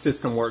about how the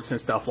system works and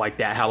stuff like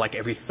that. How like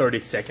every 30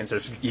 seconds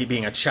there's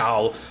being a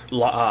child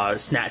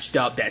snatched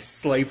up. That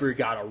slavery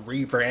got a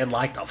rebrand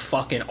like the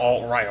fucking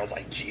alt-right. I was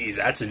like, geez,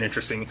 that's an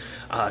interesting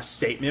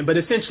statement. But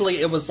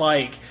essentially it was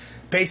like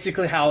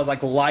basically how it's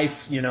like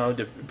life, you know,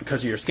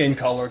 because of your skin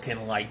color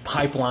can like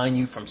pipeline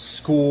you from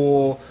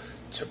school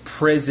to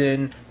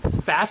prison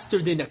faster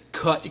than a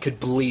cut could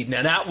bleed.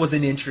 Now that was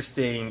an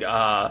interesting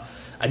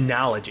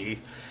analogy.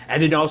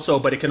 And then also,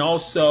 but it can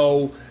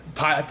also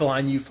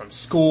pipeline you from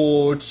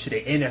school to the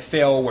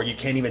NFL where you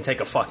can't even take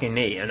a fucking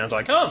knee. And I was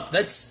like, oh,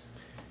 that's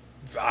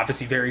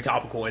obviously very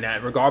topical in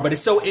that regard. But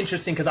it's so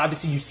interesting because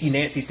obviously you see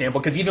Nancy's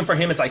standpoint, because even for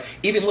him, it's like,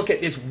 even look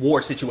at this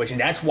war situation.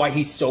 That's why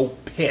he's so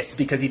pissed,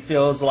 because he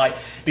feels like,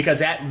 because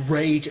that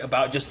rage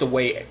about just the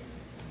way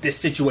this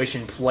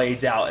situation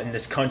plays out in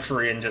this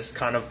country, and just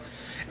kind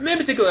of, in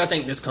particular, I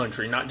think this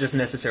country, not just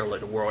necessarily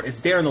the world. It's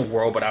there in the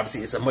world, but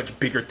obviously it's a much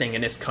bigger thing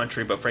in this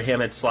country. But for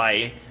him, it's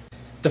like,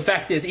 the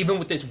fact is, even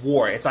with this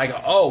war, it's like,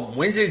 oh,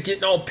 Wednesday's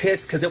getting all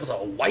pissed because it was a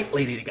white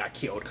lady that got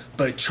killed.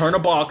 But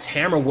Chernobog's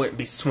hammer wouldn't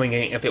be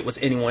swinging if it was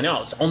anyone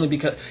else. Only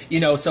because, you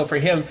know, so for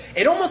him,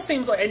 it almost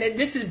seems like, and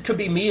could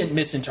be me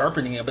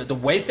misinterpreting it, but the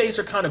way things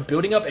are kind of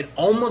building up, it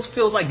almost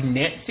feels like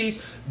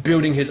Nancy's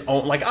building his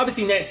own. Like,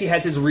 obviously, Nancy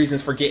has his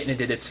reasons for getting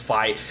into this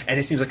fight, and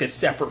it seems like it's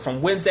separate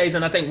from Wednesday's,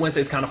 and I think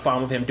Wednesday's kind of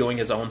fine with him doing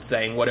his own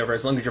thing, whatever,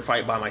 as long as you're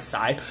fighting by my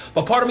side.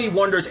 But part of me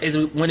wonders,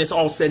 is when it's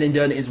all said and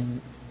done, is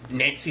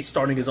Nancy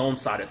starting his own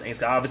side of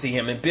things. Obviously,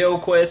 him and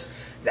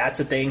Bilquis, that's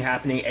a thing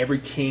happening. Every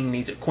king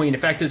needs a queen. In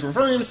fact, he's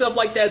referring to himself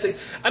like that.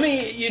 I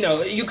mean, you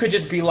know, you could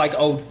just be like,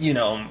 oh, you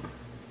know,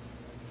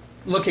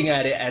 looking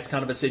at it as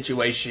kind of a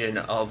situation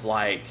of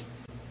like,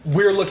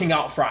 we're looking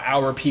out for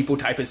our people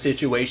type of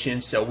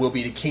situation, so we'll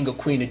be the king or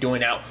queen of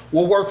doing that.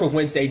 We'll work with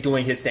Wednesday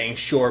doing his thing,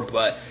 sure,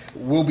 but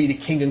we'll be the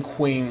king and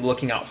queen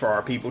looking out for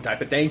our people type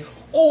of thing.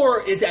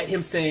 Or is that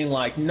him saying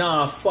like,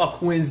 nah,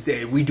 fuck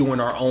Wednesday, we doing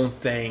our own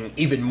thing,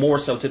 even more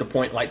so to the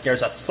point like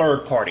there's a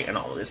third party in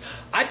all of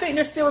this. I think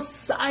they're still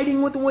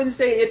siding with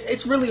Wednesday.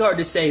 It's really hard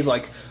to say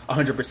like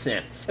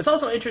 100%. It's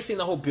also interesting,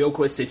 the whole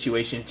Bilquis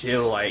situation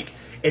too, like,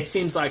 it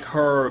seems like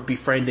her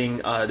befriending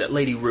that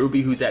Lady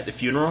Ruby who's at the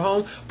funeral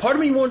home. Part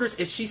of me wonders,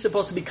 is she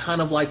supposed to be kind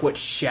of like what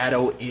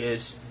Shadow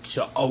is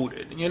to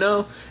Odin, you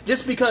know?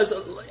 Just because,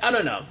 I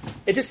don't know.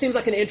 It just seems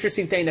like an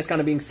interesting thing that's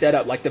kind of being set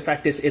up. Like, the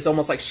fact is, it's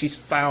almost like she's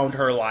found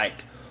her,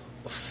 like,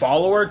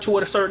 follower to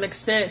a certain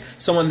extent.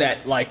 Someone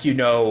that, like, you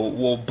know,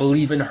 will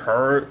believe in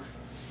her.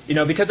 You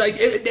know, because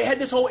they had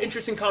this whole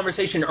interesting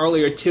conversation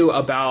earlier, too,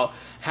 about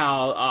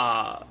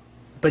how,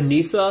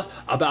 Beneatha,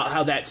 about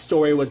how that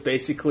story was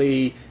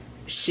basically,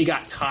 she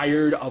got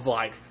tired of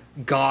like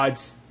God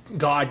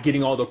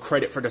getting all the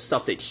credit for the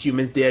stuff that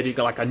humans did. You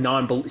got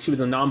like she was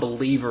a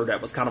non-believer that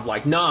was kind of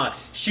like, nah,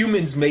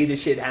 humans made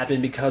this shit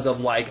happen because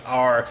of like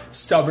our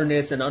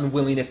stubbornness and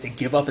unwillingness to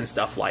give up and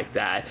stuff like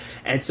that.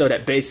 And so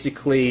that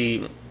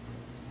basically,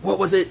 what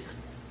was it?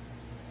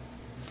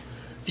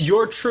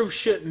 Your truth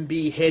shouldn't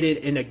be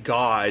hidden in a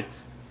God,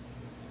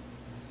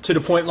 to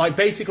the point like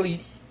basically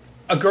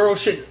a girl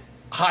should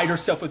hide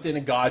herself within a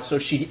God so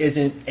she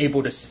isn't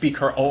able to speak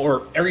her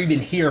or even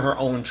hear her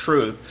own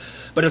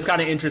truth. But it's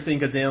kind of interesting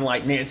because then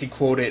like Nancy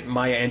quoted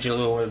Maya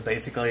Angelou was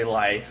basically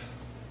like,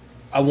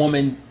 a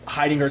woman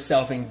hiding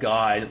herself in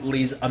God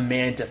leaves a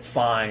man to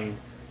find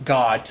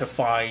God to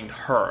find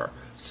her.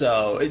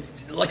 So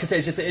like I said,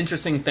 it's just an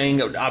interesting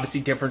thing,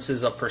 obviously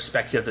differences of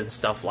perspective and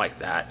stuff like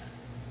that.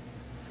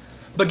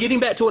 But getting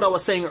back to what I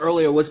was saying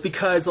earlier was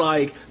because,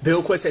 like,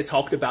 Bilquis had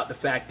talked about the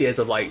fact is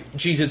of, like,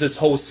 Jesus'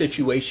 whole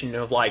situation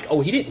of, like, oh,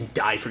 he didn't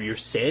die for your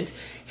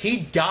sins.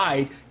 He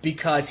died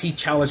because he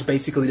challenged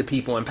basically the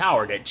people in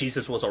power, that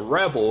Jesus was a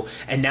rebel.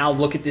 And now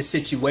look at this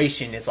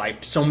situation. It's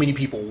like so many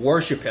people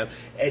worship him.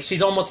 And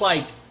she's almost,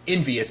 like,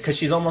 envious because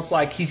she's almost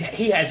like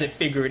he hasn't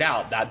figured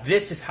out that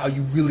this is how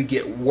you really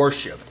get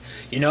worshipped.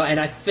 You know, and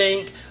I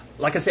think,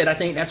 like I said, I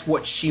think that's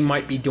what she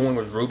might be doing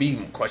with Ruby.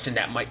 Question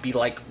that might be,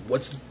 like,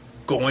 what's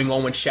going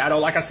on with Shadow.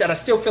 Like I said, I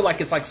still feel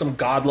like it's like some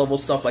god level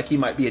stuff, like he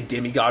might be a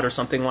demigod or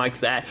something like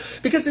that,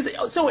 because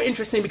it's so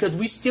interesting because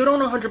we still don't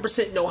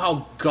 100% know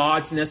how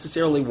gods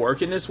necessarily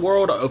work in this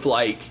world of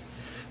like,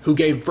 who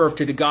gave birth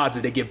to the gods?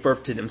 Did they give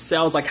birth to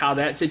themselves? Like how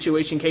that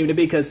situation came to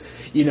be?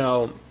 Because,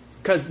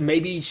 because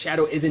maybe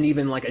Shadow isn't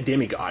even like a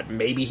demigod.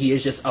 Maybe he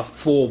is just a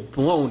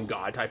full-blown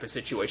god type of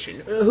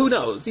situation. Who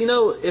knows?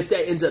 If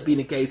that ends up being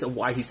the case of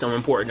why he's so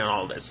important in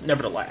all this.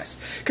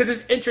 Nevertheless. Because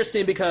it's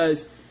interesting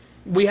because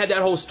we had that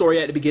whole story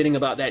at the beginning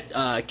about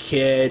that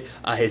kid,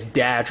 his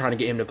dad trying to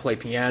get him to play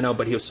piano,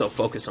 but he was so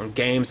focused on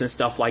games and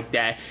stuff like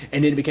that.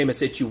 And then it became a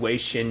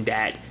situation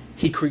that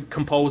he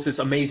composed this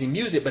amazing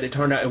music, but it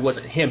turned out it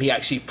wasn't him. He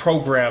actually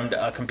programmed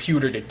a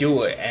computer to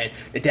do it, and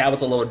the dad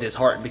was a little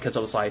disheartened because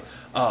it was like,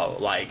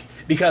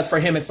 because for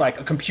him it's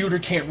like a computer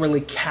can't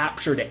really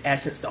capture the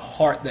essence, the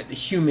heart that the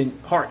human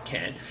heart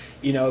can.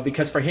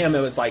 Because for him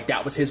it was like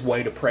that was his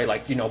way to pray,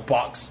 like,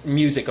 Bach's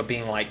music of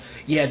being like,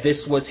 yeah,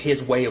 this was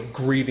his way of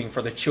grieving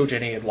for the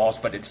children he had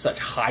lost, but it's such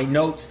high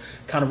notes,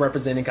 kind of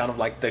representing kind of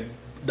like the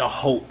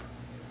hope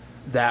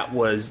that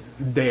was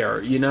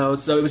there,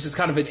 so it was just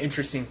kind of an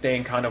interesting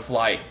thing, kind of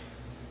like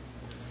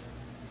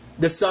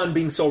the son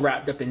being so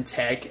wrapped up in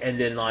tech, and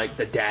then like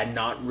the dad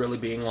not really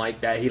being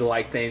like that. He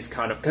liked things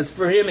kind of, because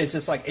for him it's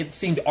just like it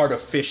seemed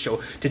artificial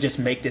to just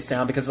make this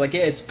sound, because like,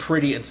 yeah, it's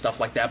pretty and stuff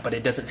like that, but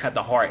it doesn't have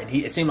the heart. And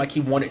it seemed like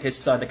he wanted his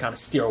son to kind of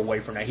steer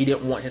away from that. He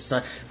didn't want his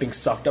son being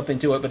sucked up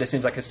into it, but it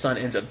seems like his son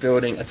ends up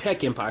building a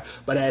tech empire.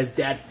 But at his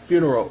dad's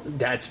funeral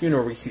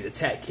we see the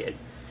tech kid.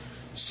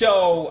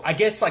 So I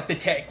guess like the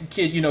tech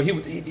kid,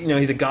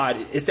 he's a god.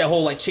 It's that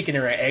whole like chicken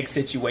or egg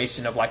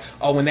situation of like,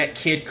 oh, when that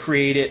kid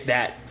created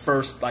that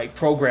first like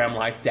program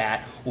like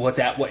that, was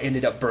that what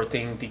ended up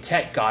birthing the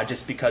tech god?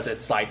 Just because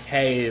it's like,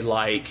 hey,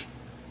 like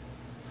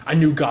I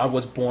knew God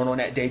was born on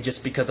that day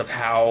just because of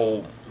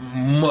how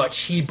much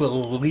he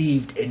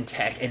believed in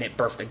tech, and it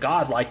birthed a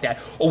god like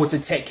that. Or was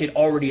a tech kid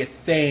already a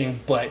thing,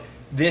 but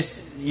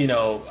this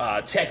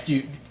tech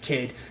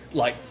kid,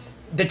 like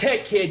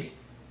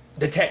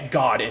the tech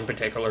god in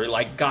particular,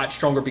 like, got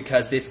stronger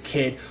because this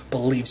kid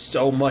believed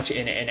so much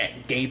in it, and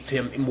it gave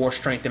him more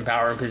strength and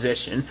power and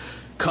position.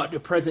 Cut to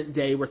present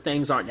day where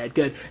things aren't that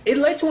good. It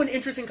led to an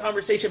interesting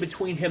conversation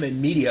between him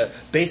and Media.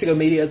 Basically,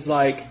 Media's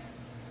like,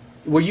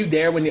 were you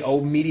there when the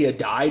old Media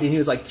died? And he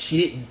was like, she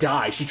didn't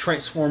die. She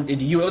transformed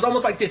into you. It was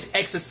almost like this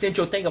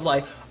existential thing of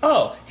like,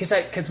 oh, he's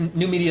like, because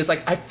New Media is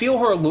like, I feel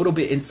her a little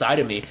bit inside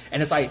of me.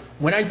 And it's like,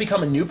 when I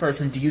become a new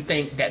person, do you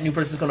think that new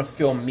person is going to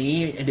feel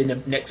me, and then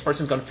the next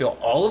person is going to feel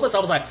all of us? I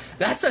was like,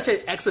 that's such an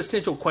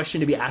existential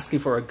question to be asking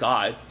for a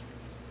god.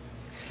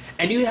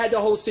 And you had the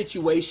whole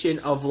situation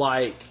of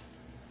like,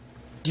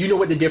 do you know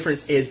what the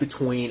difference is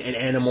between an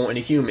animal and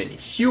a human?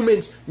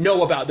 Humans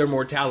know about their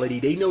mortality.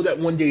 They know that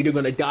one day they're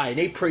going to die, and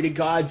they pray to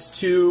gods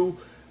to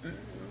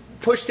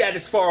push that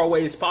as far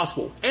away as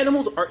possible.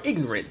 Animals are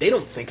ignorant. They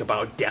don't think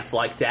about death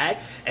like that.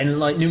 And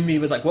like Numi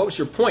was like, what was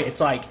your point? It's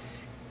like,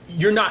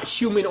 you're not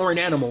human or an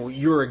animal.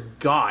 You're a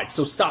god.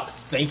 So stop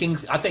thinking.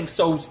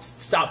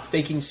 Stop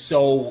thinking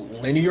so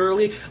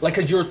linearly. Like,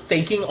 because you're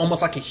thinking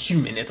almost like a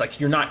human. It's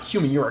like, you're not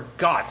human. You're a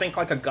god. Think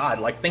like a god.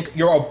 Like, think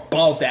you're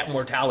above that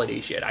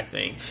mortality shit, I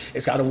think.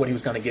 It's kind of what he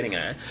was kind of getting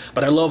at.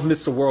 But I love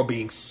Mr. World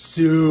being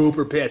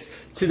super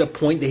pissed to the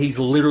point that he's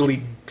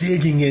literally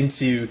digging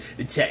into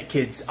the tech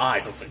kid's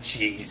eyes. I was like,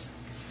 jeez.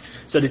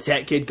 So the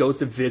tech kid goes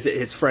to visit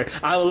his friend.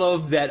 I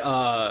love that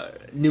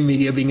New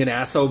Media being an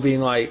asshole, being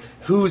like,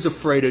 who's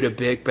afraid of the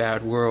big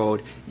bad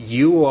world?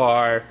 You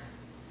are.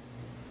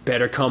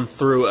 Better come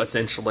through,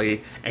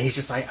 essentially. And he's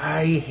just like,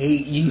 I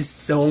hate you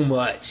so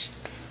much.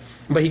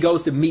 But he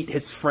goes to meet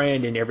his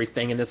friend and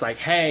everything, and it's like,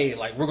 hey,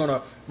 like, we're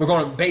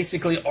gonna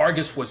basically,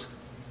 Argus was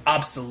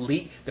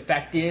obsolete. The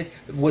fact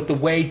is, with the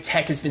way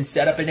tech has been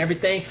set up and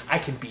everything, I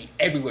can be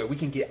everywhere. We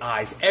can get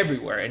eyes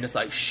everywhere. And it's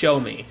like, show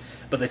me.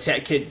 But the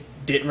tech kid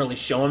didn't really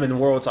show him, and the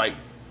world's like,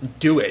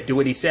 do it. Do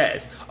what he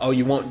says. Oh,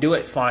 you won't do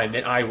it? Fine,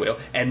 then I will.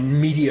 And New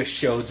Media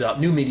shows up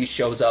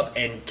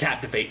and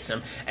captivates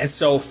him. And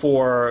so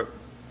for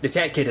the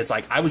tech kid, it's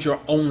like, I was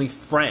your only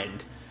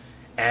friend.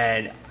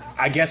 And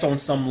I guess on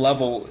some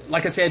level,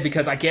 like I said,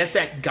 because I guess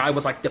that guy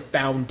was like the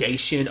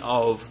foundation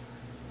of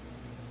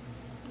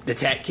the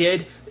tech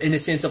kid, in the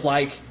sense of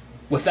like,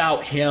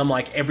 without him,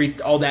 like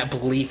all that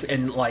belief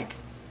and like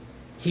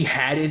he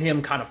had in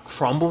him kind of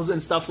crumbles and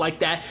stuff like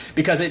that,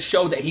 because it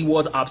showed that he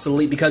was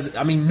obsolete. Because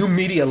I mean, New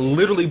Media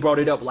literally brought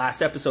it up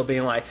last episode,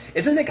 being like,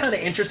 isn't it kind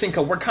of interesting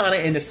because we're kind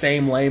of in the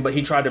same lane, but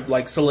he tried to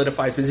like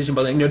solidify his position,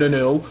 but like,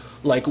 no,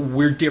 like,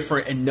 we're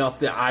different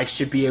enough that I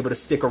should be able to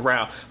stick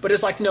around. But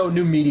it's like, no,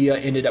 New Media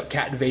ended up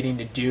captivating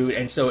the dude,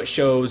 and so it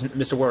shows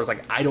Mr. World's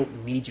like, I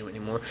don't need you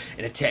anymore.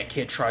 And the tech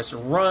kid tries to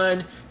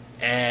run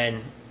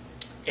and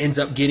ends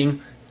up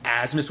getting,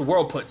 as Mr.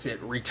 World puts it,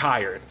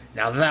 retired.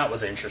 Now that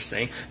was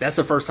interesting. That's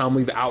the first time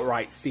we've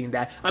outright seen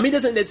that. I mean, it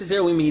doesn't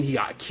necessarily mean he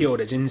got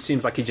killed. It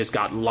seems like he just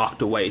got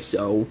locked away.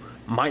 So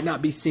might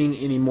not be seeing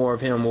any more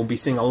of him. We'll be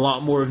seeing a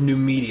lot more of New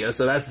Media.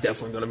 So that's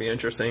definitely going to be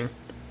interesting.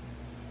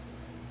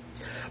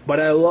 But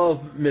I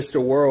love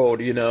Mr. World,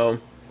 you know.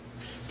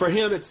 For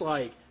him, it's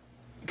like,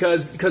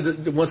 because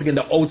once again,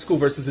 the old school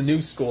versus the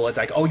new school, it's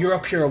like, oh, you're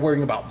up here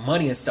worrying about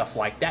money and stuff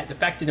like that. The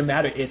fact of the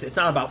matter is, it's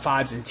not about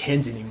 5s and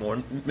 10s anymore.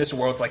 Mr.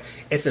 World's like,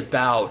 it's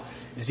about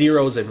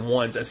zeros and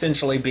ones,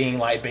 essentially being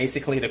like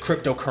basically the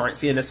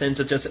cryptocurrency in the sense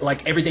of just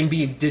like everything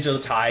being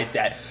digitalized,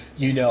 that,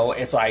 you know,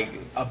 it's like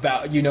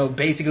about, you know,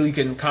 basically you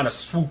can kind of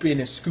swoop in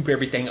and scoop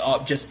everything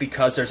up just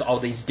because there's all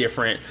these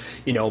different,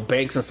 you know,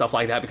 banks and stuff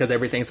like that, because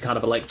everything's kind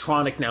of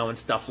electronic now and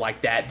stuff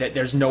like that, that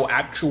there's no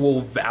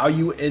actual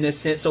value in a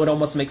sense. So it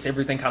almost makes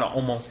everything kind of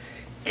almost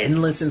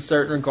endless in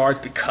certain regards,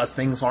 because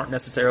things aren't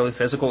necessarily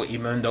physical,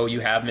 even though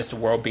you have Mr.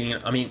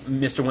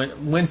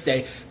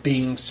 Wednesday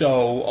being so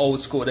old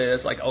school that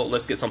it's like, oh,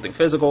 let's get something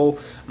physical,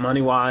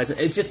 money-wise.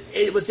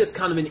 It was just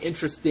kind of an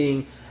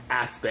interesting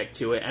aspect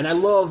to it. And I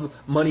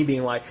love Money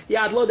being like,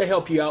 yeah, I'd love to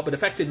help you out, but the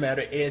fact of the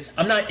matter is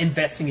I'm not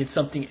investing in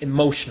something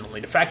emotionally.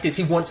 The fact is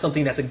he wants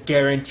something that's a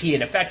guarantee,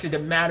 and the fact of the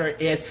matter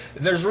is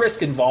there's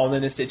risk involved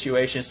in this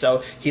situation.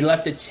 So he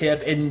left a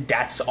tip, and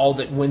that's all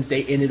that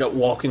Wednesday ended up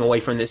walking away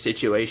from this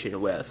situation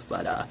with.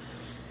 But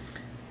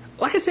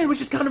like I said, it was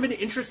just kind of an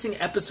interesting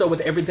episode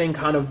with everything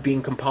kind of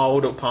being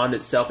compiled upon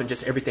itself and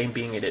just everything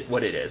being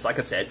what it is. Like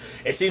I said,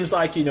 it seems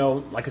like, you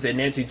know, like I said,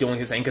 Nancy's doing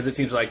his thing, because it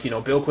seems like, you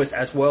know, Bilquis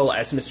as well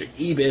as Mr.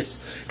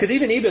 Ibis, because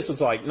even Ibis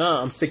was like, nah,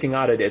 I'm sticking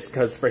out of this,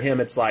 because for him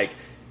it's like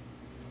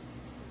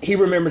he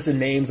remembers the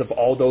names of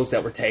all those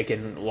that were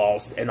taken,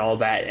 lost, and all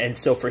that. And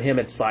so for him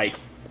it's like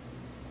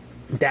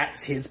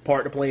that's his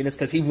part to play in this,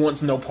 because he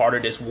wants no part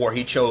of this war.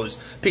 He chose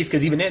peace,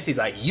 because even Nancy's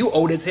like, you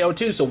old as hell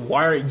too, so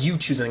why aren't you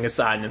choosing a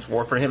side in this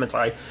war? For him it's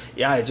like,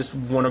 yeah, I just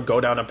want to go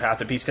down a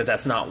path of peace, because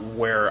that's not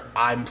where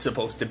I'm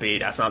supposed to be.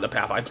 That's not the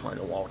path I plan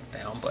to walk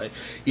down. But,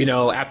 you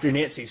know, after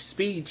Nancy's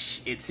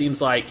speech, it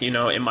seems like, you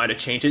know, it might have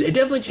changed. It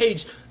definitely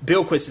changed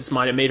Bilquis's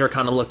mind. It made her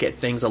kind of look at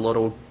things a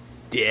little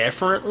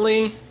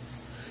differently.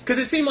 Because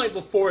it seemed like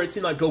before, it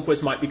seemed like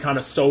Bilquis might be kind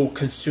of so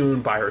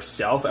consumed by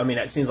herself. I mean,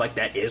 it seems like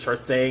that is her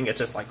thing. It's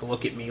just like,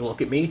 look at me,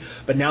 look at me.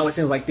 But now it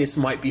seems like this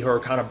might be her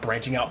kind of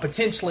branching out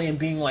potentially and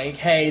being like,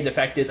 hey, the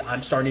fact is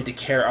I'm starting to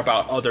care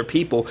about other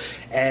people.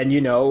 And,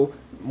 you know,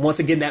 once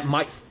again, that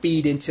might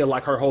feed into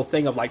like her whole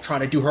thing of like trying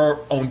to do her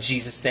own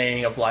Jesus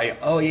thing of like,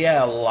 oh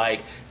yeah,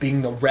 like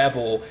being the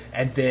rebel,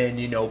 and then,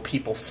 you know,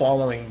 people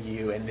following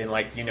you, and then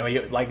like, you know,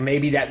 like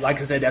maybe that, like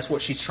I said, that's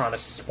what she's trying to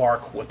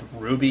spark with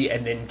Ruby,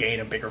 and then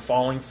gain a bigger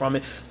following from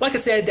it. Like I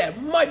said,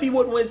 that might be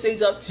what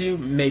Wednesday's up to,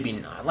 maybe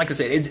not. Like I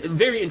said, it's a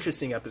very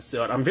interesting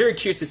episode. I'm very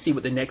curious to see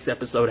what the next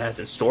episode has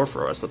in store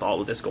for us with all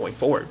of this going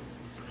forward.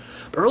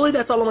 But really,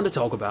 that's all I want to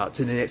talk about.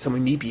 Till the next time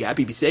we meet, be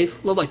happy, be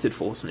safe, live life to the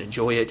fullest, and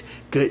enjoy it.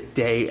 Good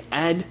day,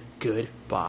 and goodbye.